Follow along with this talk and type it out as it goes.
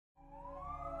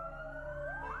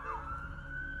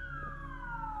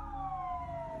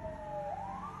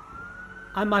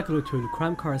I'm Michael O'Toole,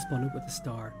 crime correspondent with The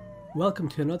Star. Welcome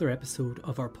to another episode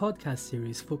of our podcast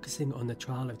series focusing on the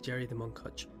trial of Gerry the Monk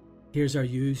Hutch. Here's our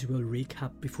usual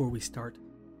recap before we start.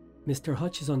 Mr.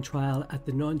 Hutch is on trial at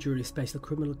the non-jury special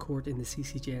criminal court in the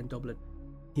CCJ in Dublin.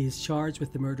 He is charged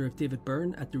with the murder of David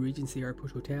Byrne at the Regency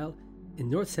Airport Hotel in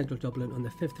north central Dublin on the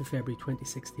 5th of February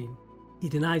 2016. He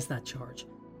denies that charge.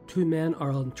 Two men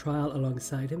are on trial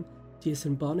alongside him.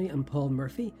 Jason Bonney and Paul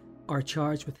Murphy are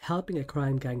charged with helping a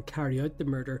crime gang carry out the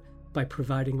murder by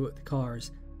providing it with the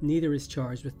cars. Neither is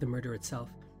charged with the murder itself.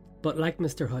 But like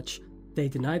Mr. Hutch, they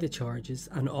deny the charges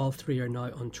and all three are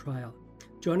now on trial.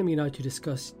 Joining me now to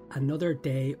discuss another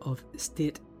day of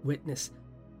state witness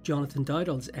Jonathan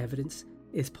Dowdall's evidence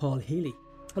is Paul Healy.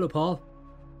 Hello, Paul.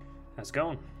 How's it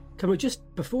going? Can we just,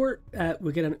 before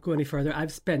we go any further,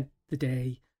 I've spent the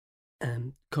day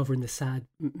covering the sad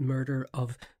murder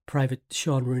of Private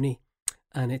Sean Rooney,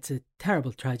 and it's a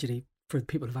terrible tragedy for the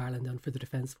people of Ireland and for the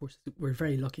Defence Forces. We're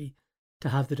very lucky to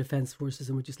have the Defence Forces,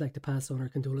 and we'd just like to pass on our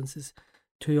condolences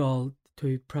to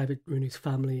Private Rooney's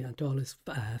family and to all his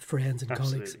friends and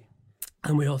Absolutely. colleagues.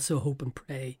 And we also hope and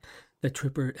pray that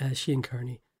Trooper Shane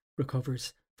Kearney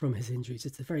recovers from his injuries.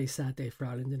 It's a very sad day for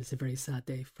Ireland, and it's a very sad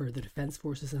day for the Defence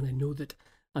Forces, and I know that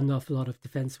an awful lot of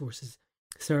Defence Forces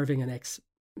serving and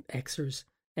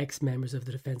ex-members of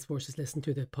the Defence Forces listen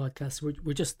to the podcast.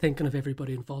 We're just thinking of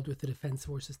everybody involved with the Defence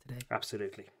Forces today.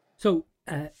 Absolutely. So,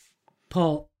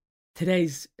 Paul,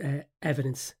 today's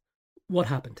evidence, what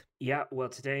happened? Yeah, well,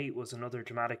 today was another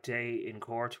dramatic day in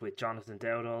court with Jonathan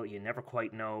Dowdall. You never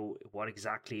quite know what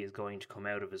exactly is going to come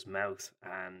out of his mouth,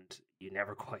 and you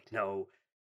never quite know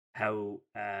how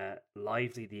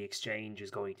lively the exchange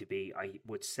is going to be. I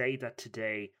would say that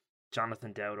today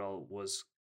Jonathan Dowdall was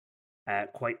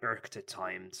quite irked at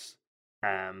times,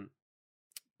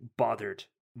 bothered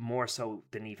more so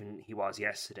than even he was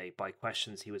yesterday by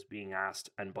questions he was being asked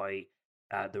and by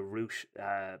the route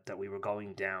that we were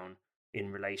going down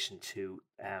in relation to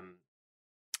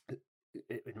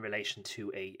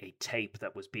a tape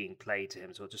that was being played to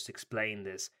him. So I'll just explain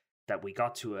this, that we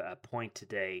got to a point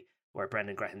today where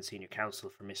Brendan Grehan, Senior Counsel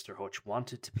for Mr. Hutch,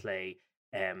 wanted to play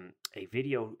a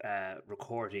video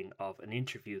recording of an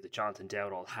interview that Jonathan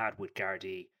Dowdall had with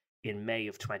Gardaí in May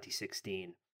of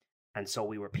 2016. And so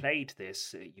we were played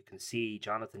this. You can see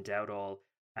Jonathan Dowdall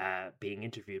being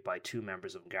interviewed by two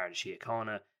members of Garda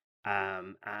Síochána.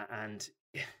 And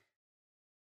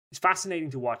it's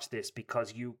fascinating to watch this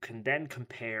because you can then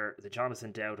compare the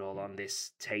Jonathan Dowdall on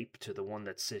this tape to the one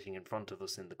that's sitting in front of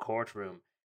us in the courtroom,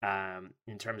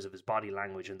 in terms of his body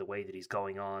language and the way that he's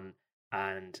going on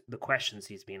and the questions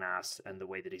he's being asked and the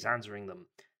way that he's answering them.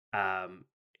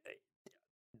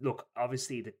 Look,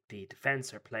 obviously the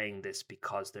defense are playing this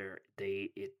because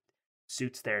it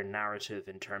suits their narrative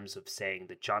in terms of saying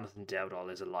that Jonathan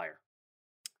Dowdall is a liar.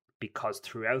 Because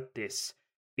throughout this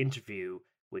interview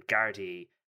with Gardaí,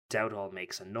 Dowdall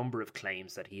makes a number of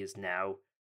claims that he is now,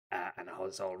 and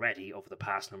has already over the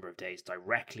past number of days,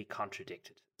 directly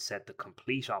contradicted, said the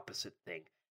complete opposite thing.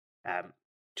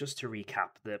 Just to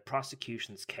recap, the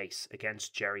prosecution's case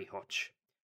against Gerry Hutch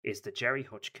is that Gerry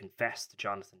Hutch confessed to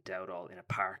Jonathan Dowdall in a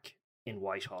park in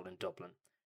Whitehall in Dublin,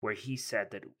 where he said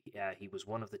that he was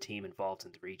one of the team involved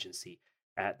in the Regency,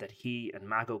 that he and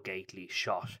Mago Gately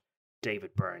shot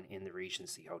David Byrne in the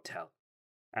Regency Hotel.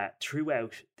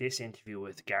 Throughout this interview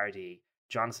with Gardaí,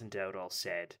 Jonathan Dowdall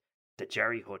said that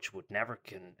Gerry Hutch would never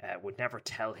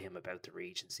tell him about the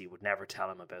Regency, would never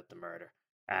tell him about the murder,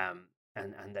 and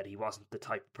that he wasn't the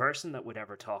type of person that would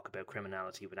ever talk about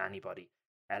criminality with anybody,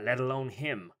 let alone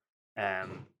him.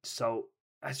 So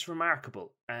it's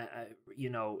remarkable, and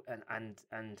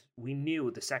we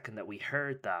knew the second that we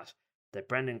heard that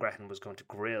Brendan Grehan was going to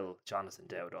grill Jonathan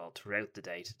Dowdall throughout the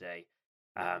day today,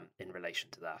 in relation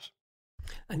to that.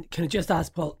 And can I just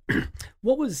ask, Paul,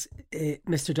 what was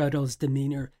Mr. Dowdall's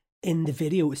demeanour in the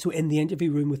video? So in the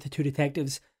interview room with the two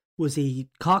detectives, was he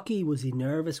cocky? Was he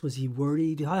nervous? Was he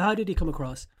worried? How did he come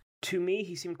across? To me,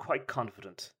 he seemed quite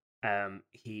confident. Like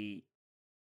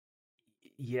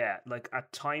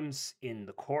at times in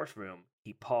the courtroom,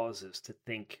 he pauses to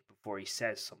think before he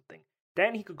says something.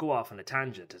 Then he could go off on a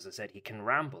tangent. As I said, he can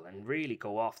ramble and really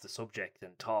go off the subject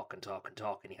and talk, and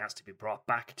he has to be brought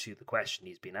back to the question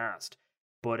he's been asked.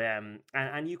 But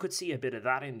and you could see a bit of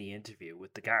that in the interview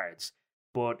with the guards.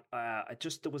 But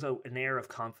there was an air of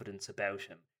confidence about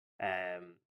him.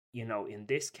 In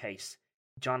this case,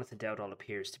 Jonathan Dowdall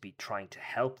appears to be trying to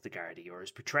help the Gardaí, or is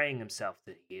portraying himself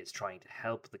that he is trying to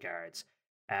help the guards.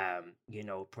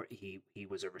 He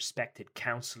was a respected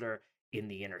counsellor in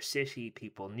the inner city.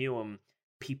 People knew him.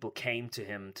 People came to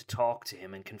him to talk to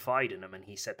him and confide in him, and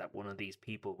he said that one of these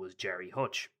people was Gerry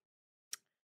Hutch.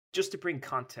 just to bring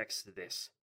context to this,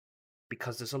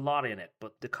 because there's a lot in it,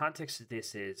 but the context of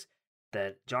this is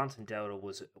that Jonathan Dowdall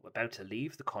was about to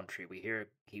leave the country. We hear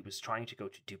he was trying to go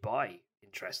to Dubai,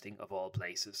 interesting, of all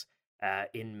places,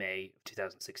 in May of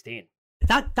 2016.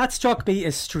 That struck me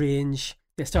as strange.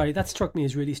 Yeah, sorry, that struck me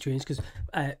as really strange because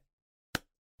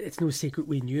it's no secret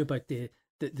we knew about the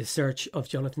search of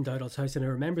Jonathan Dowdall's house, and I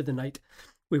remember the night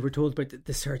we were told about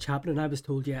the search happening. I was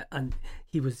told, yeah, and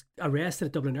he was arrested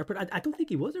at Dublin Airport. I don't think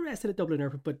he was arrested at Dublin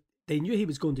Airport, but they knew he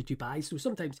was going to Dubai. So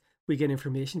sometimes we get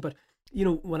information, but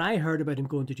when I heard about him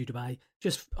going to Dubai,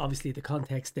 just obviously the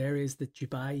context there is that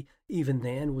Dubai, even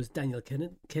then, was Daniel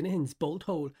Kinahan's bolt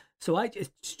hole. So it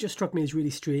just struck me as really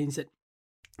strange that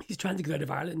he's trying to get out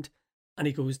of Ireland, and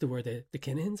he goes to where the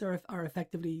Kinahans are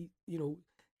effectively,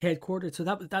 headquartered. So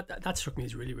that struck me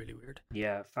as really, really weird.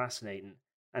 Yeah, fascinating.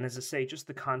 And as I say, just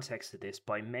the context of this,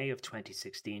 by May of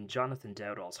 2016, Jonathan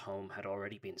Dowdall's home had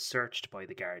already been searched by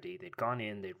the Gardaí. They'd gone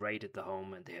in, they'd raided the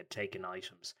home, and they had taken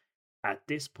items. At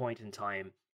this point in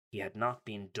time, he had not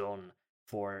been done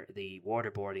for the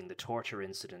waterboarding, the torture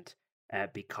incident,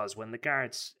 because when the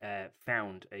guards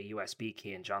found a USB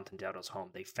key in Jonathan Dowdall's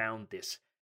home, they found this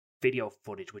video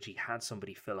footage which he had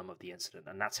somebody film of the incident,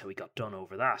 and that's how he got done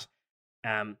over that.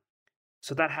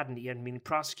 So he hadn't been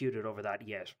prosecuted over that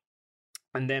yet.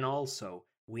 And then also,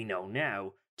 we know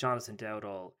now, Jonathan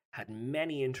Dowdall had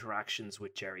many interactions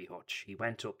with Gerry Hutch. He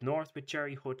went up north with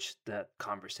Gerry Hutch, the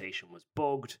conversation was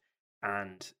bugged,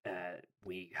 and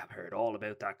we have heard all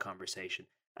about that conversation.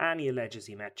 And he alleges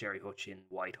he met Gerry Hutch in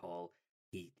Whitehall.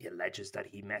 He alleges that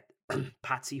he met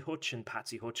Patsy Hutch, and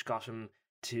Patsy Hutch got him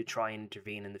to try and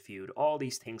intervene in the feud. All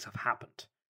these things have happened.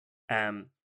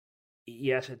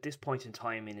 Yet at this point in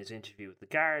time in his interview with the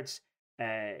guards,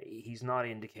 he's not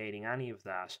indicating any of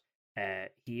that.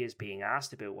 He is being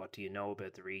asked about what do you know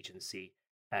about the Regency,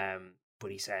 but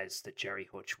he says that Gerry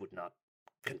Hutch would not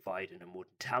confide in him,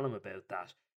 wouldn't tell him about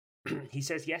that. He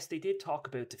says, yes, they did talk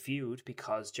about the feud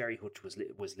because Gerry Hutch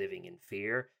was living in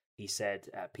fear. He said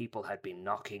people had been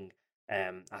knocking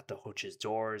at the Hutch's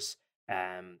doors.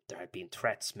 There had been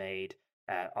threats made.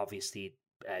 Obviously,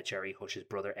 Gerry Hutch's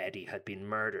brother Eddie had been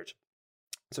murdered.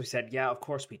 So he said, yeah, of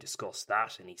course we discussed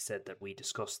that. And he said that we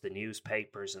discussed the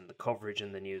newspapers and the coverage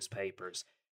in the newspapers.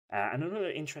 And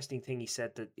another interesting thing he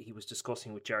said that he was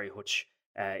discussing with Gerry Hutch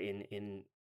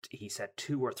he said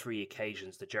 2 or 3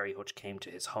 occasions that Gerry Hutch came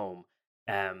to his home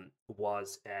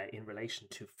was in relation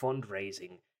to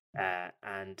fundraising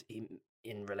and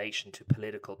in relation to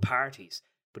political parties.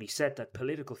 But he said that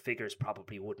political figures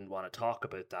probably wouldn't want to talk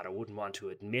about that or wouldn't want to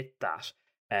admit that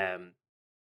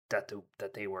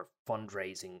that they were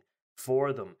fundraising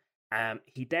for them.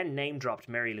 He then name-dropped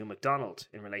Mary Lou McDonald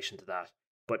in relation to that,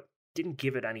 but didn't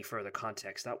give it any further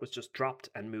context. That was just dropped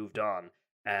and moved on.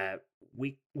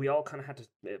 We all kind of had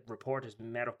to reporters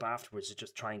met up afterwards to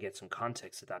just try and get some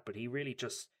context to that, but he really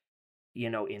just,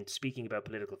 in speaking about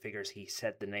political figures, he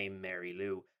said the name Mary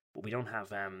Lou, but we don't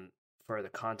have further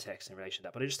context in relation to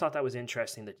that. But I just thought that was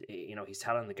interesting that he's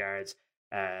telling the guards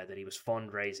that he was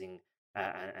fundraising,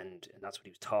 and that's what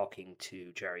he was talking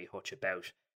to Gerry Hutch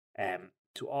about.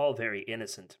 To all very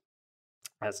innocent,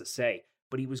 as I say.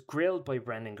 But he was grilled by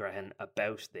Brendan Grehan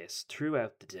about this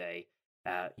throughout the day.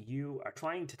 You are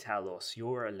trying to tell us,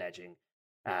 you're alleging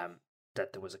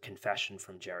that there was a confession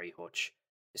from Gerry Hutch.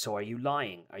 So are you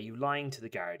lying? Are you lying to the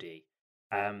Gardaí?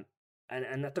 And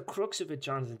at the crux of it,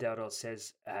 Jonathan Dowdall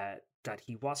says that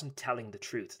he wasn't telling the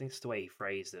truth. I think that's the way he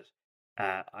phrased it.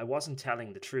 I wasn't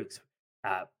telling the truth,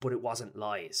 but it wasn't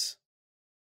lies.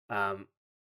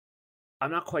 I'm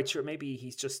not quite sure. Maybe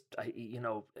he's just,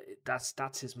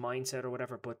 that's his mindset or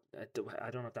whatever. But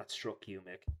I don't know if that struck you,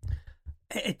 Mick.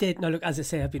 It did. Now, look, as I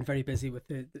say, I've been very busy with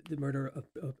the murder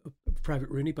of Private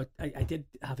Rooney, but I did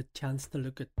have a chance to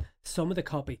look at some of the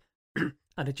copy,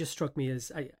 and it just struck me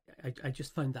as I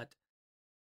just found that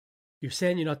you're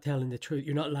saying you're not telling the truth,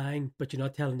 you're not lying, but you're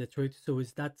not telling the truth. So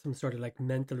is that some sort of like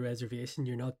mental reservation?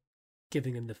 You're not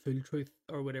giving him the full truth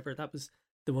or whatever. That was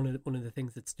one of the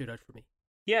things that stood out for me.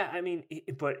 Yeah, I mean,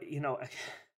 but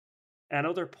at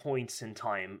other points in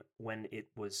time when it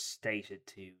was stated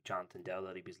to Jonathan Dowdall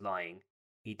that he was lying,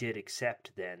 he did accept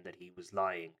then that he was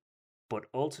lying. But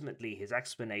ultimately, his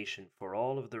explanation for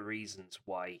all of the reasons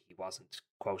why he wasn't,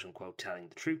 quote unquote, telling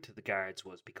the truth to the guards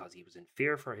was because he was in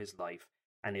fear for his life.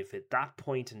 And if at that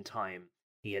point in time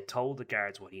he had told the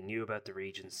guards what he knew about the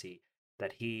Regency,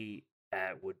 that he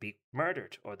would be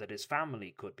murdered or that his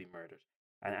family could be murdered.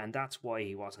 And that's why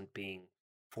he wasn't being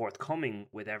forthcoming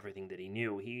with everything that he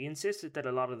knew. He insisted that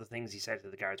a lot of the things he said to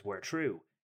the guards were true,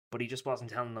 but he just wasn't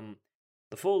telling them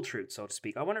the full truth, so to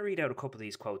speak. I want to read out a couple of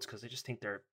these quotes because I just think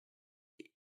they're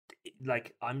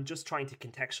like, I'm just trying to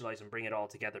contextualize and bring it all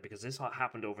together because this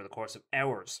happened over the course of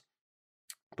hours.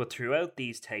 But throughout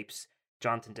these tapes,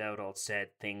 Jonathan Dowdall said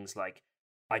things like,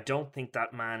 I don't think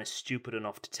that man is stupid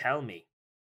enough to tell me.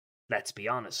 Let's be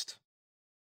honest.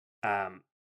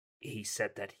 He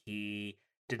said that he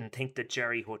didn't think that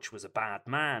Gerry Hutch was a bad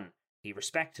man. He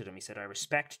respected him. He said, I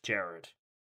respect Gerard.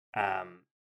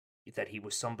 That he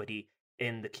was somebody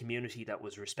in the community that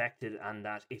was respected, and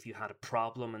that if you had a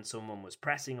problem and someone was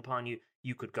pressing upon you,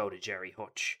 you could go to Gerry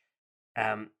Hutch.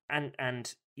 And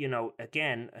you know,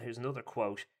 again, here's another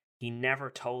quote. He never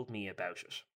told me about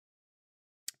it.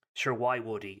 Sure, why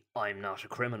would he? I'm not a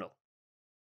criminal.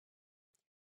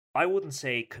 I wouldn't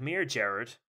say, come here,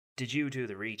 Gerard, did you do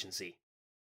the Regency?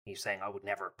 He's saying I would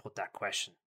never put that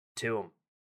question to him.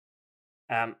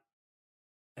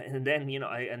 And then, you know,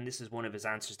 and this is one of his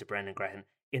answers to Brendan Grehan.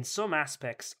 In some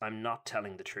aspects, I'm not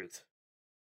telling the truth,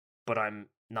 but I'm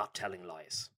not telling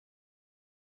lies.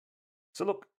 So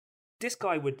look, this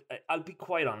guy would, I'll be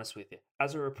quite honest with you,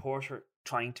 as a reporter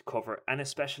trying to cover, and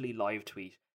especially live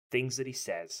tweet, things that he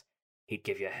says, he'd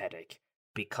give you a headache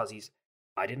because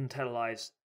I didn't tell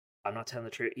lies, I'm not telling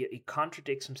the truth. He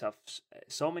contradicts himself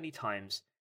so many times.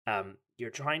 You're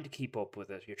trying to keep up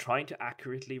with it. You're trying to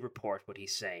accurately report what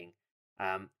he's saying.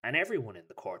 And everyone in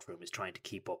the courtroom is trying to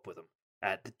keep up with him.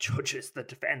 The judges, the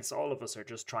defense, all of us are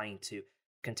just trying to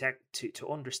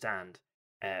understand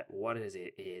what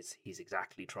it is he's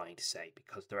exactly trying to say,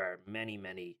 because there are many,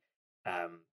 many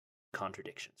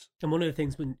contradictions. And one of the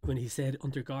things when he said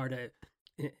under guard,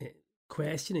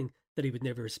 questioning that he would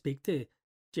never speak to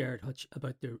Gerry Hutch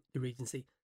about the Regency,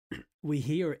 we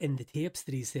hear in the tapes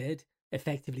that he said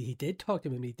effectively he did talk to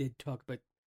him, and he did talk about,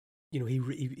 you know,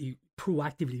 he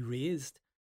proactively raised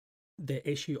the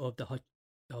issue of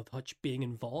Hutch being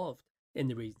involved in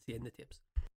the Regency in the tapes.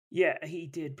 Yeah, he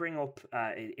did bring up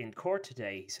in court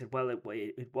today. He said, "Well,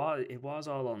 it was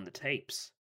all on the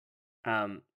tapes,"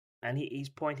 and he's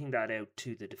pointing that out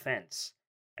to the defense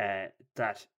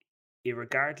that,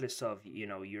 irregardless of, you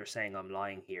know, you're saying I'm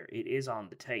lying here, it is on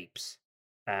the tapes.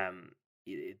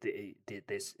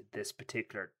 This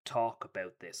particular talk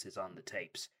about this is on the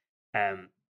tapes.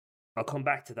 I'll come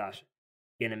back to that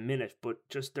in a minute, but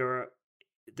just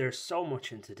there's so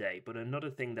much in today. But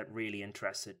another thing that really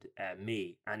interested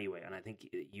me anyway, and I think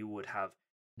you would have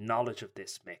knowledge of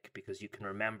this, Mick, because you can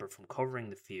remember from covering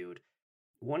the feud,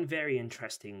 one very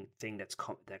interesting thing that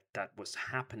was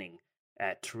happening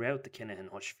throughout the Kinahan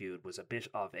Hutch feud was a bit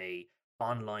of a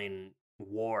online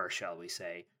war, shall we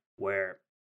say, where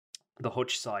the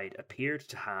Hutch side appeared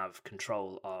to have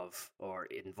control of or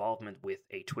involvement with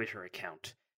a Twitter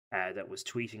account that was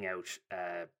tweeting out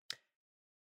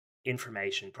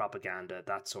information, propaganda,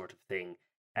 that sort of thing.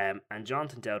 And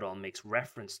Jonathan Dowdall makes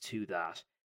reference to that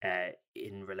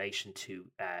in relation to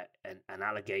an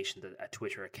allegation that a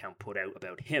Twitter account put out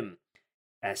about him,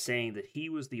 saying that he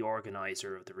was the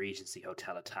organizer of the Regency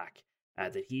Hotel attack,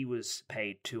 that he was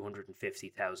paid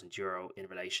 €250,000 in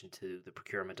relation to the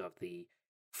procurement of the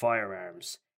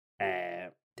firearms,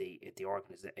 the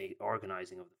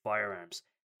organizing of the firearms.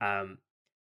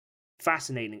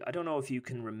 Fascinating. I don't know if you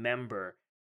can remember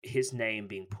his name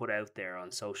being put out there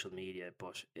on social media,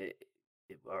 but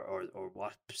or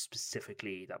what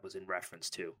specifically that was in reference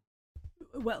to.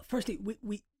 Well, firstly,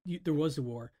 there was a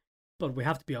war, but we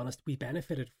have to be honest, we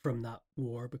benefited from that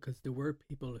war because there were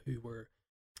people who were,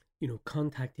 you know,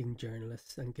 contacting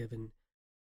journalists and giving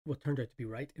what turned out to be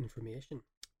right information.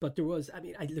 But there was, I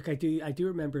mean, I do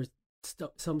remember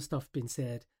some stuff being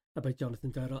said about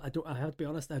Jonathan Dowdall. I have to be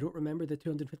honest, I don't remember the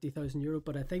 €250,000,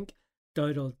 but I think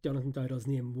Jonathan Dowdall's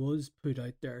name was put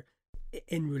out there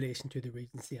in relation to the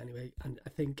Regency anyway. And I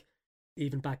think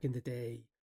even back in the day,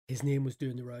 his name was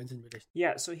doing the rounds in relation.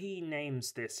 Yeah, so he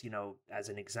names this, you know, as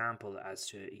an example as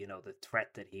to, you know, the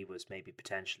threat that he was maybe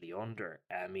potentially under.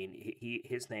 I mean,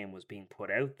 his name was being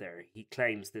put out there. He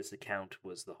claims this account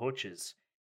was the Hutch's.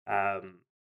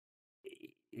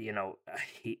 You know,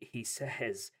 he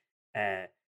says,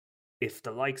 if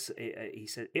the likes, he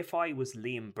said, if I was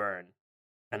Liam Byrne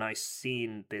and I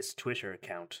seen this Twitter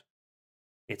account,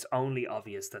 it's only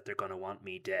obvious that they're going to want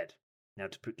me dead. Now,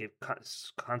 to give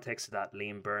context to that,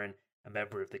 Liam Byrne, a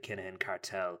member of the Kinahan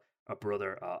cartel, a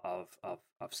brother of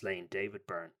slain David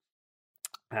Byrne.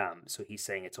 So he's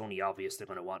saying it's only obvious they're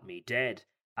going to want me dead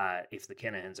if the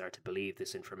Kinahans are to believe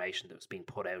this information that was being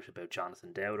put out about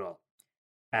Jonathan Dowdall.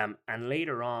 And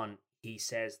later on, he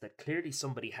says that clearly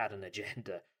somebody had an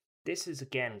agenda. This is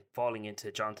again falling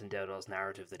into Jonathan Dowdall's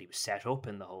narrative that he was set up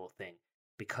in the whole thing,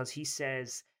 because he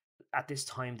says at this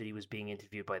time that he was being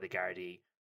interviewed by the Gardaí,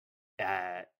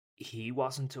 he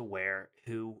wasn't aware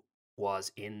who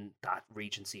was in that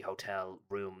Regency Hotel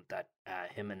room that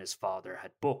him and his father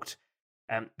had booked.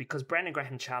 Because Brendan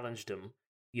Grehan challenged him,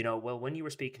 well, when you were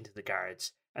speaking to the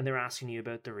guards and they're asking you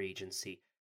about the Regency,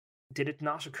 did it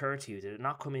not occur to you, did it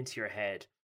not come into your head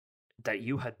that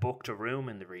you had booked a room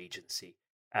in the Regency,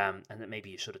 and that maybe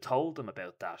you should have told them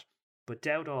about that? But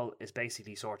Dowdall is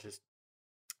basically sort of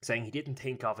saying he didn't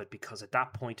think of it because at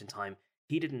that point in time,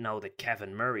 he didn't know that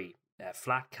Kevin Murray,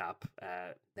 Flatcap,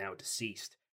 now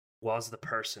deceased, was the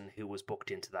person who was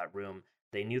booked into that room.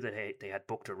 They knew that they had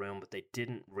booked a room, but they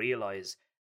didn't realise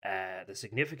the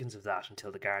significance of that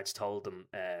until the guards told them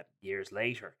years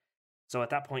later. So at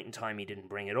that point in time, he didn't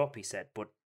bring it up, he said. But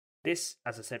this,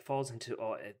 as I said, falls into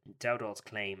Dowdall's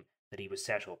claim that he was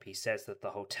set up. He says that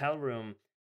the hotel room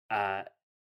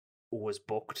was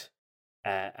booked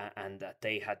and that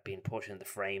they had been put in the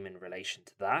frame in relation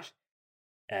to that.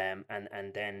 And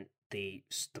then the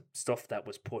stuff that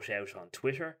was put out on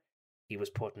Twitter, he was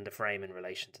put in the frame in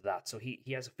relation to that. So he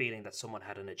has a feeling that someone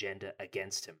had an agenda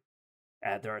against him.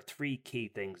 There are three key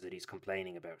things that he's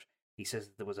complaining about. He says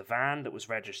that there was a van that was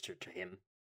registered to him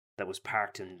that was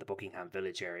parked in the Buckingham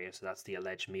Village area, so that's the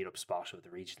alleged meetup spot of the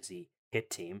Regency hit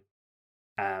team.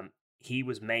 He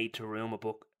was made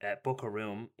to book a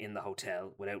room in the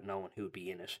hotel without knowing who would be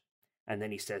in it. And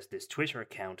then he says this Twitter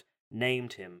account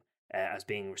named him as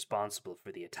being responsible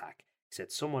for the attack. He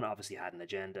said someone obviously had an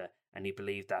agenda, and he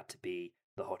believed that to be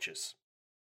the Hutches.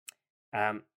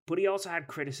 But he also had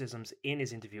criticisms in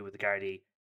his interview with the Gardaí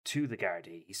to the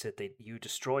Gardaí. He said that you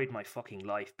destroyed my fucking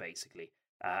life, basically,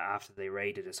 after they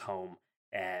raided his home.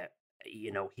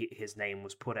 His name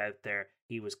was put out there.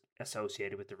 He was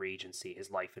associated with the Regency.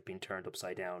 His life had been turned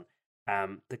upside down.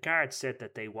 The guards said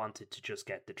that they wanted to just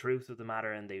get the truth of the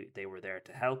matter, and they were there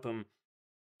to help him.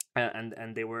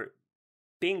 And they were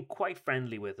being quite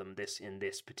friendly with him in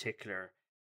this particular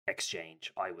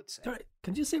exchange, I would say. Sorry,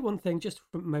 can you say one thing, just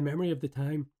from my memory of the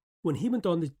time, when he went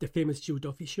on the famous Joe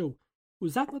Duffy show,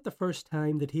 was that not the first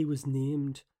time that he was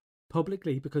named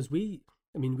publicly? Because we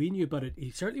knew about it.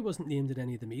 He certainly wasn't named in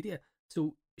any of the media.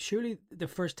 So surely the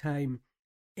first time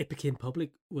it became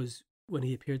public was when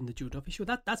he appeared in the Joe Duffy show.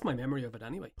 That's my memory of it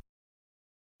anyway.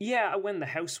 Yeah, when the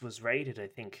house was raided, I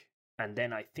think. And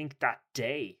then I think that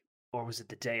day, or was it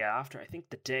the day after? I think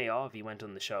the day of he went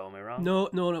on the show. Am I wrong?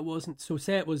 No, it wasn't. So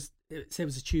say it was a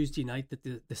Tuesday night that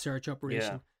the search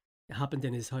operation happened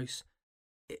in his house.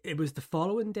 It was the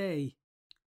following day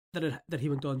that he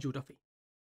went on Joe Duffy.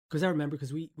 Because I remember,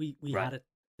 because we right. had it.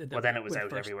 Well, then it was out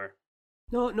first. Everywhere.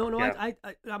 No. Yeah.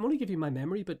 I'm only giving you my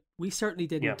memory, but we certainly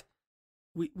didn't.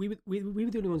 Yeah. We were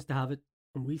the only ones to have it,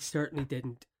 and we certainly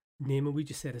didn't name it. We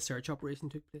just said a search operation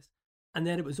took place, and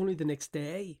then it was only the next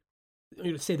day,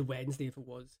 say the Wednesday if it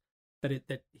was,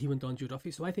 that he went on Joe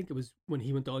Duffy. So I think it was when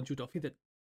he went on Joe Duffy that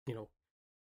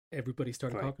everybody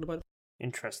started talking about it.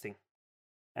 Interesting.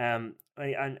 And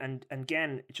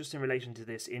again, just in relation to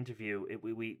this interview,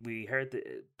 we heard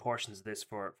the portions of this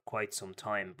for quite some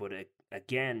time, but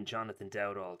again, Jonathan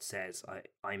Dowdall says,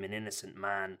 I'm an innocent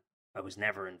man. I was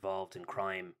never involved in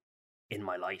crime in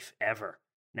my life, ever.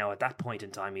 Now, at that point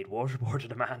in time, he'd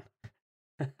waterboarded a man.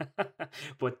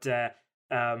 But,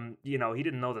 he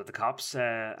didn't know that the cops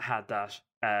had that,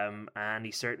 and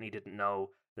he certainly didn't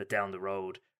know that down the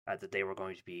road that they were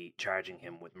going to be charging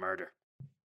him with murder.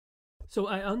 So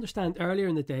I understand earlier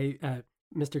in the day,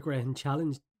 Mr. Grehan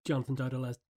challenged Jonathan Dowdall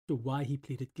as to why he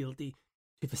pleaded guilty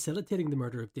to facilitating the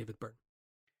murder of David Byrne.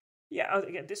 Yeah,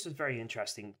 again, this was very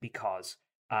interesting because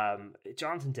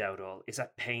Jonathan Dowdall is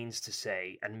at pains to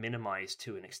say and minimise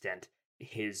to an extent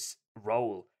his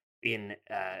role in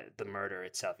the murder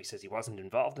itself. He says he wasn't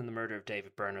involved in the murder of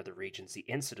David Byrne or the Regency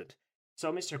incident.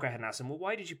 So Mr. Grehan asked him, well,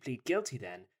 why did you plead guilty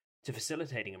then to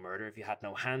facilitating a murder if you had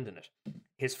no hand in it?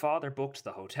 His father booked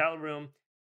the hotel room,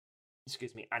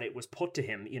 and it was put to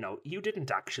him, you didn't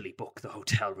actually book the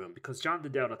hotel room, because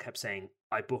Jonathan Dowdall kept saying,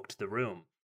 I booked the room.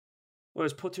 Well, it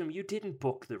was put to him, you didn't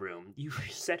book the room, you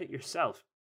said it yourself.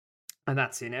 And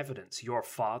that's in evidence. Your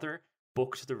father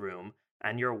booked the room,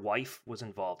 and your wife was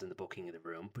involved in the booking of the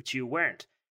room, but you weren't.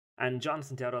 And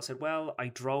Jonathan Dowdall said, well,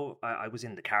 I was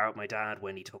in the car with my dad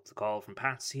when he took the call from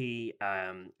Patsy,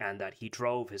 and that he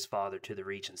drove his father to the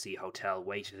Regency Hotel,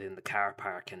 waited in the car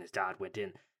park, and his dad went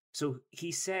in. So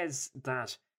he says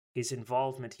that his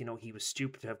involvement, he was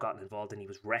stupid to have gotten involved, and he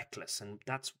was reckless. And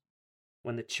that's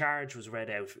when the charge was read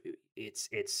out,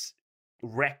 it's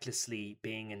recklessly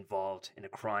being involved in a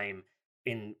crime,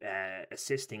 in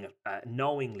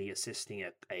knowingly assisting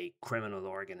a criminal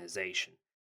organization.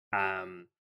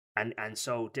 And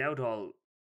so Dowdall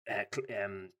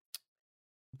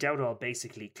Dowdall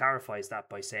basically clarifies that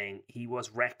by saying he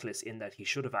was reckless in that he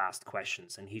should have asked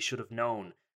questions and he should have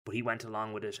known, but he went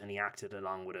along with it and he acted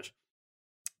along with it.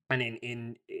 And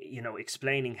in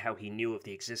explaining how he knew of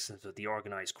the existence of the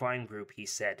organized crime group, he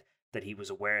said that he was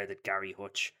aware that Gerry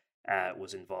Hutch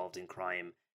was involved in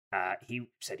crime. He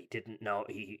said he didn't know.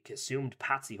 He assumed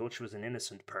Patsy Hutch was an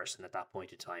innocent person at that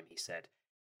point in time, he said.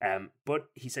 But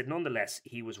he said, nonetheless,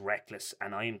 he was reckless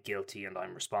and I am guilty and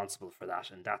I'm responsible for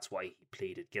that. And that's why he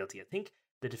pleaded guilty. I think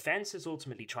the defense is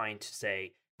ultimately trying to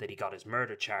say that he got his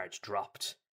murder charge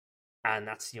dropped. And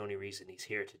that's the only reason he's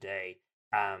here today.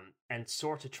 And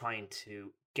sort of trying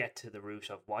to get to the root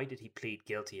of why did he plead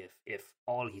guilty if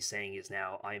all he's saying is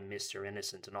now I'm Mr.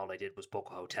 Innocent and all I did was book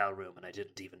a hotel room and I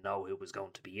didn't even know who was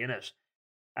going to be in it.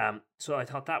 So I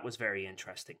thought that was very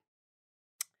interesting.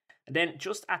 And then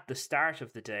just at the start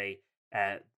of the day,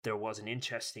 there was an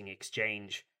interesting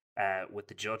exchange with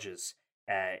the judges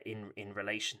in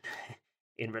relation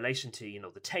in relation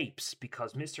to the tapes,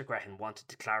 because Mr. Grehan wanted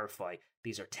to clarify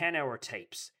these are 10-hour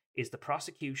tapes. Is the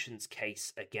prosecution's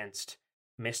case against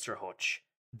Mr. Hutch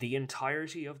the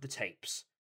entirety of the tapes,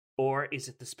 or is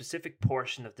it the specific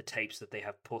portion of the tapes that they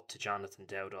have put to Jonathan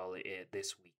Dowdall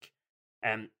this week?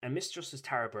 And Miss Justice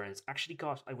Tara Burns actually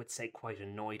got, I would say, quite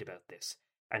annoyed about this,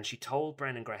 and she told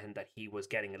Brendan Grehan that he was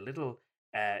getting a little,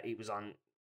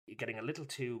 getting a little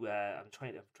too. I'm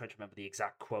trying to remember the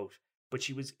exact quote, but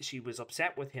she was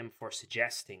upset with him for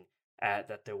suggesting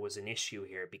that there was an issue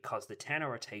here because the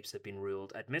 10-hour tapes had been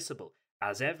ruled admissible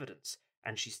as evidence,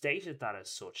 and she stated that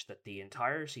as such, that the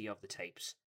entirety of the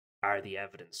tapes are the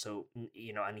evidence. So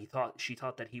and she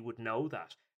thought that he would know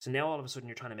that. So now all of a sudden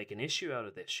you're trying to make an issue out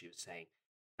of this, she was saying.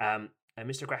 And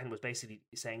Mr. Grehan was basically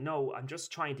saying, no, I'm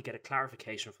just trying to get a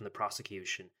clarification from the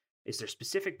prosecution. Is there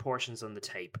specific portions on the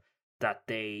tape that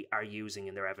they are using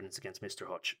in their evidence against Mr.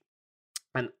 Hutch?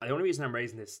 And the only reason I'm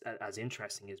raising this as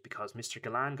interesting is because Mr.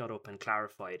 Galan got up and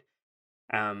clarified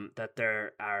that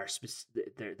there are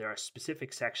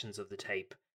specific sections of the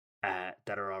tape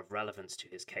that are of relevance to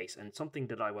his case. And something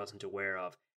that I wasn't aware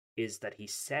of is that he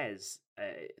says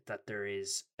that there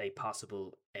is a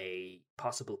possible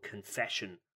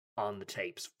confession on the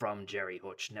tapes from Gerry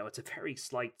Hutch. Now, it's a very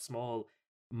small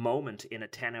moment in a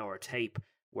 10-hour tape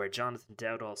where Jonathan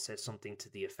Dowdall says something to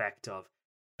the effect of,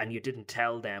 "And you didn't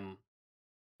tell them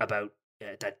about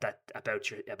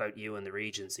about you and the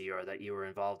Regency, or that you were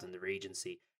involved in the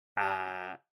Regency."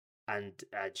 And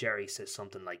Gerry says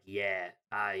something like yeah,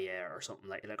 or something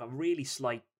like a really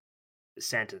slight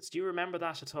sentence. Do you remember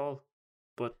that at all?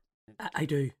 But I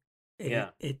do.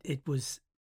 Yeah. It was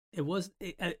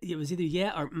either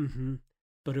yeah or mm-hmm,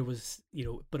 but it was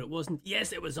but it wasn't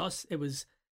yes, it was us. It was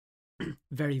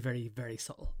very, very, very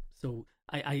subtle. So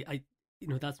I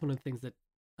that's one of the things that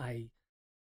I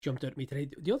jumped out at me today.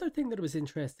 The other thing that I was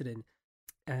interested in,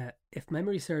 if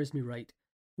memory serves me right,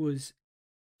 was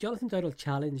Jonathan Dowdall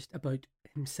challenged about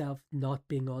himself not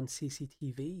being on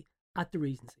CCTV at the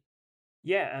Regency.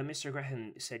 Yeah, Mr.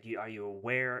 Grehan said, "Are you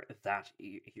aware that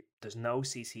there's no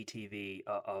CCTV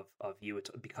of you?"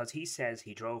 Because he says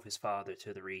he drove his father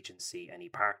to the Regency and he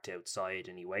parked outside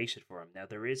and he waited for him. Now,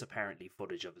 there is apparently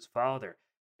footage of his father,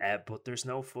 but there's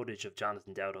no footage of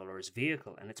Jonathan Dowdall or his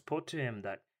vehicle. And it's put to him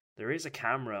that there is a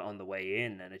camera on the way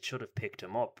in and it should have picked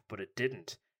him up, but it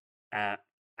didn't. And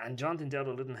Jonathan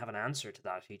Dowdall didn't have an answer to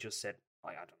that. He just said,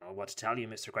 I don't know what to tell you,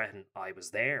 Mr. Grehan. I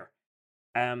was there.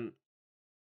 And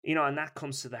that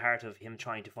comes to the heart of him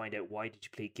trying to find out why did you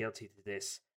plead guilty to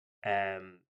this,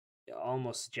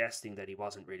 almost suggesting that he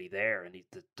wasn't really there and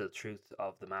the truth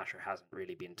of the matter hasn't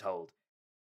really been told.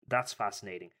 That's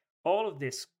fascinating. All of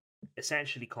this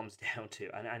essentially comes down to,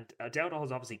 and Dowdall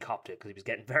has obviously copped it because he was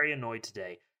getting very annoyed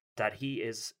today, that he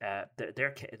is,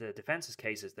 the defence's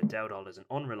case is that Dowdall is an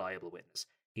unreliable witness.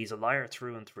 He's a liar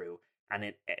through and through, and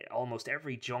at almost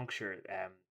every juncture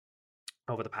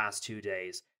over the past 2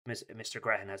 days, Mr.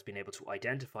 Grehan has been able to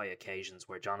identify occasions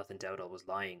where Jonathan Dowdall was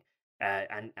lying,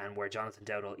 and where Jonathan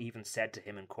Dowdall even said to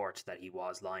him in court that he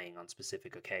was lying on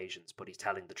specific occasions, but he's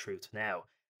telling the truth now.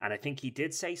 And I think he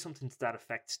did say something to that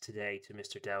effect today to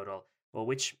Mr. Dowdall. Well,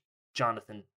 which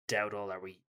Jonathan Dowdall are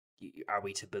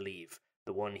we to believe?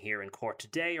 The one here in court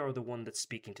today, or the one that's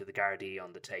speaking to the Gardaí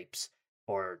on the tapes,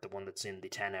 or the one that's in the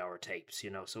 10-hour tapes?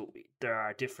 So there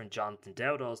are different Jonathan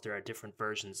Dowdalls, there are different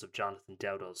versions of Jonathan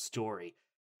Dowdall's story.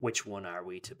 Which one are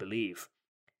we to believe?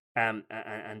 And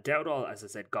Dowdall, as I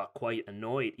said, got quite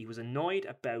annoyed. He was annoyed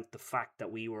about the fact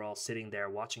that we were all sitting there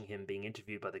watching him being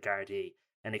interviewed by the Gardaí,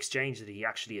 an exchange that he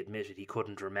actually admitted he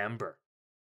couldn't remember.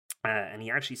 And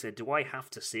he actually said, "Do I have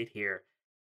to sit here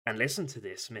and listen to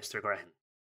this, Mr. Grehan?"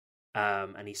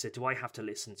 And he said, "Do I have to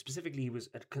listen?" Specifically, he was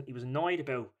annoyed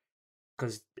about,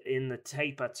 because in the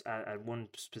tape at one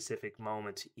specific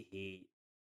moment, he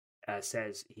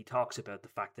says, he talks about the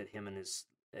fact that him and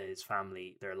his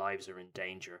family, their lives are in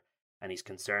danger, and he's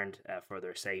concerned for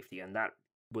their safety, and that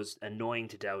was annoying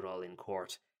to Dowdall in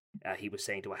court. He was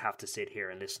saying, "Do I have to sit here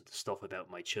and listen to stuff about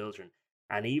my children?"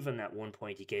 And even at one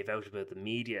point, he gave out about the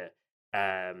media,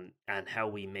 and how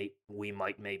we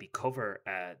might maybe cover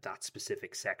that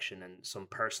specific section and some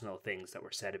personal things that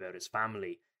were said about his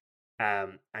family.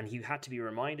 And he had to be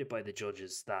reminded by the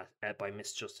judges that, by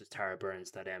Miss Justice Tara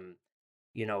Burns, that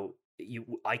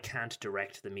I can't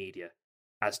direct the media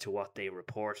as to what they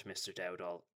report, Mr.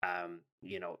 Dowdall.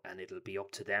 And it'll be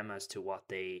up to them as to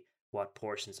what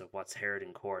portions of what's heard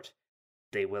in court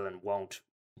they will and won't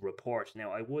report.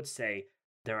 Now, I would say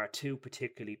there are two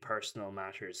particularly personal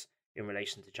matters in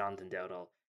relation to Jonathan Dowdall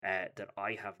that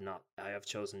I have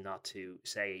chosen not to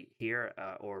say here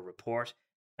or report.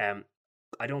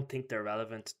 I don't think they're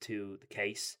relevant to the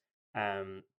case.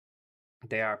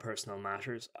 They are personal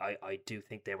matters. I do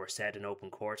think they were said in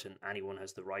open court, and anyone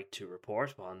has the right to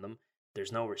report on them.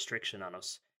 There's no restriction on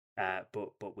us.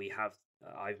 But we have.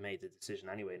 I've made the decision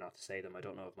anyway not to say them. I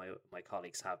don't know if my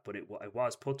colleagues have, but it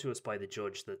was put to us by the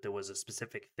judge that there was a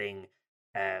specific thing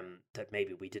that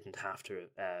maybe we didn't have to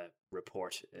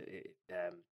report,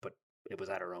 but it was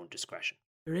at our own discretion.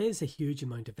 There is a huge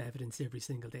amount of evidence every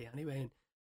single day anyway, and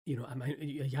you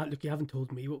haven't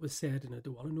told me what was said, and I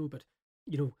don't want to know, but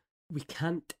we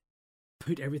can't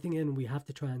put everything in. We have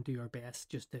to try and do our best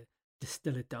just to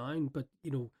distill it down. But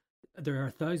there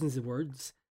are thousands of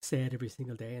words said every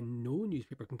single day, and no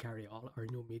newspaper can carry all, or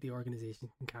no media organization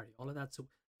can carry all of that. So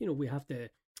we have to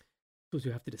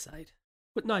decide.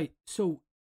 But now, so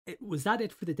was that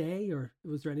it for the day, or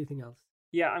was there anything else?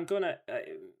 Yeah, I'm gonna.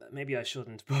 Maybe I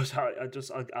shouldn't, but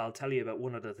I'll tell you about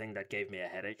one other thing that gave me a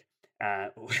headache.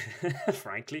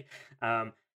 Frankly,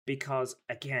 because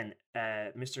again,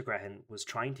 Mr. Graham was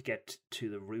trying to get to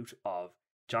the root of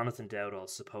Jonathan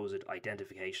Dowdall's supposed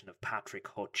identification of Patrick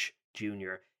Hutch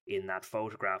Jr. in that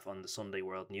photograph on the Sunday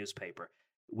World newspaper.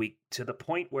 To the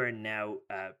point where now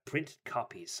printed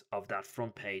copies of that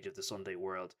front page of the Sunday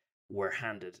World were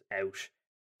handed out,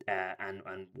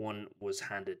 and one was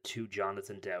handed to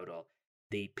Jonathan Dowdall.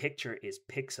 The picture is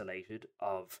pixelated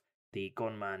of the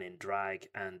gunman in drag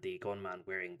and the gunman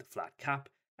wearing the flat cap,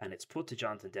 and it's put to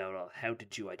Jonathan Dowdall, "How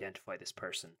did you identify this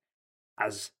person?"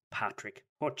 as Patrick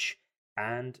Hutch.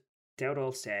 And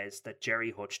Dowdall says that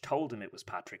Gerry Hutch told him it was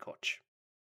Patrick Hutch.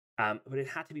 But it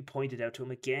had to be pointed out to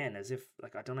him again, as if,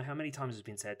 I don't know how many times it's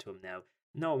been said to him now.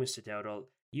 "No, Mr. Dowdall,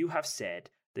 you have said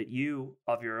that you,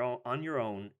 on your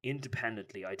own,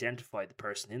 independently identified the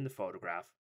person in the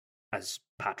photograph as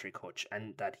Patrick Hutch,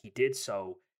 and that he did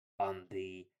so on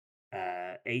the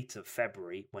 8th of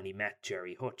February when he met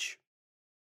Gerry Hutch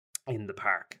in the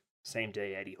park, same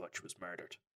day Eddie Hutch was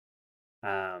murdered.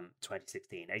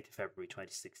 2016, 8th of February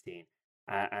 2016.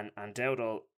 And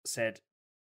Dowdall said,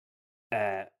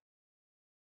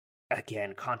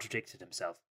 again, contradicted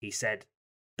himself. He said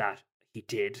that he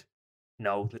did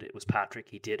know that it was Patrick.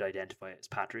 He did identify it as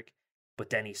Patrick. But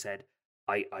then he said,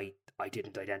 I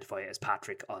didn't identify it as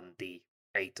Patrick on the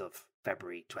 8th of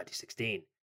February 2016.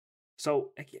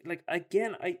 So,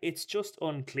 it's just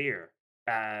unclear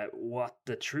what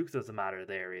the truth of the matter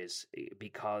there is,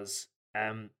 because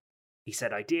he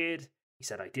said I did, he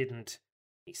said I didn't,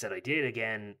 he said I did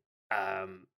again.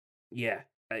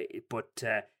 But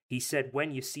he said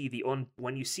when you see the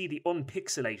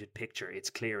unpixelated picture, it's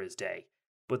clear as day.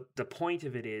 But the point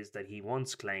of it is that he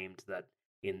once claimed that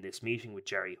in this meeting with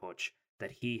Gerry Hutch,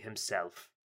 that he himself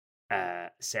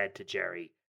said to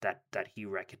Gerry that he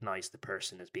recognized the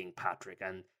person as being Patrick,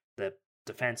 and the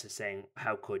defense is saying,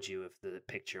 how could you if the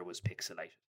picture was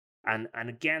pixelated? And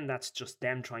again, that's just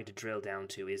them trying to drill down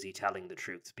to, is he telling the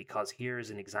truth? Because here is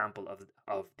an example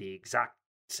of the exact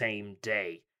same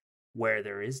day where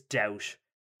there is doubt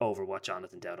over what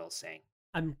Jonathan Dowdall's saying.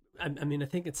 I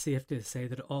think it's safe to say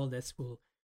that all this will,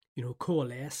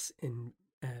 coalesce in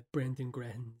Brendan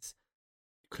Graham's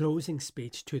closing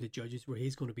speech to the judges, where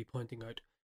he's going to be pointing out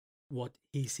what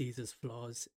he sees as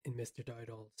flaws in Mr.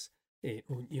 Dowdall's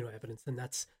evidence, and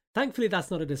thankfully that's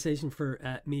not a decision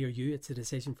for me or you. It's a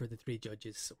decision for the three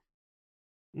judges. So.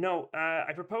 No,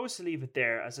 I propose to leave it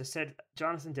there. As I said,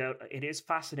 Jonathan Dowdall, it is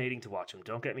fascinating to watch him.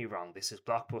 Don't get me wrong, this is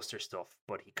blockbuster stuff,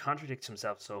 but he contradicts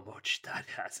himself so much that,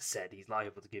 as I said, he's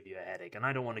liable to give you a headache, and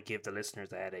I don't want to give the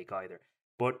listeners a headache either.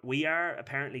 But we are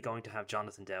apparently going to have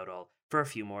Jonathan Dowdall for a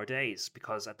few more days,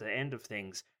 because at the end of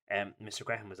things, Mr.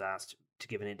 Graham was asked to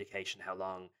give an indication how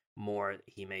long more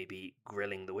he may be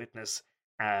grilling the witness,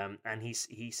 And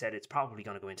he said it's probably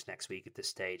going to go into next week at this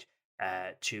stage,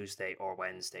 Tuesday or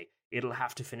Wednesday. It'll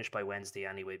have to finish by Wednesday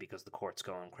anyway because the courts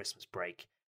go on Christmas break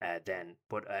then.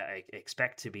 But I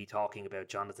expect to be talking about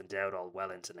Jonathan Dowdall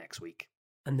well into next week.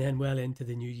 And then well into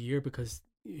the new year, because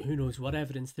who knows what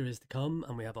evidence there is to come,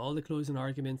 and we have all the closing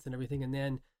arguments and everything. And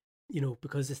then,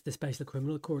 because it's the special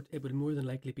criminal court, it would more than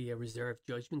likely be a reserved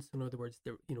judgment. So in other words,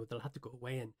 they'll have to go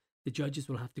away, and the judges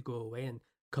will have to go away and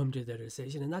come to their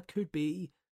decision. And that could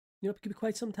be, it could be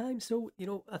quite some time. So,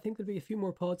 I think there'll be a few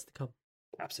more pods to come.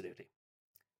 Absolutely.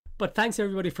 But thanks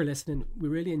everybody for listening. We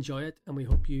really enjoy it, and we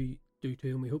hope you do too.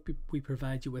 And we hope we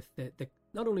provide you with the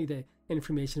not only the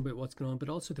information about what's going on, but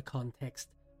also the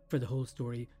context for the whole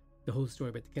story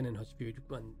about the Gerry Hutch feud.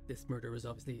 When this murder was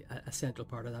obviously a central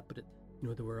part of that, but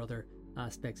there were other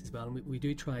aspects as well. And we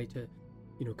do try to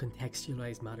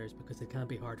contextualize matters because it can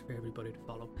be hard for everybody to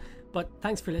follow. But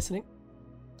thanks for listening.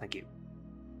 Thank you.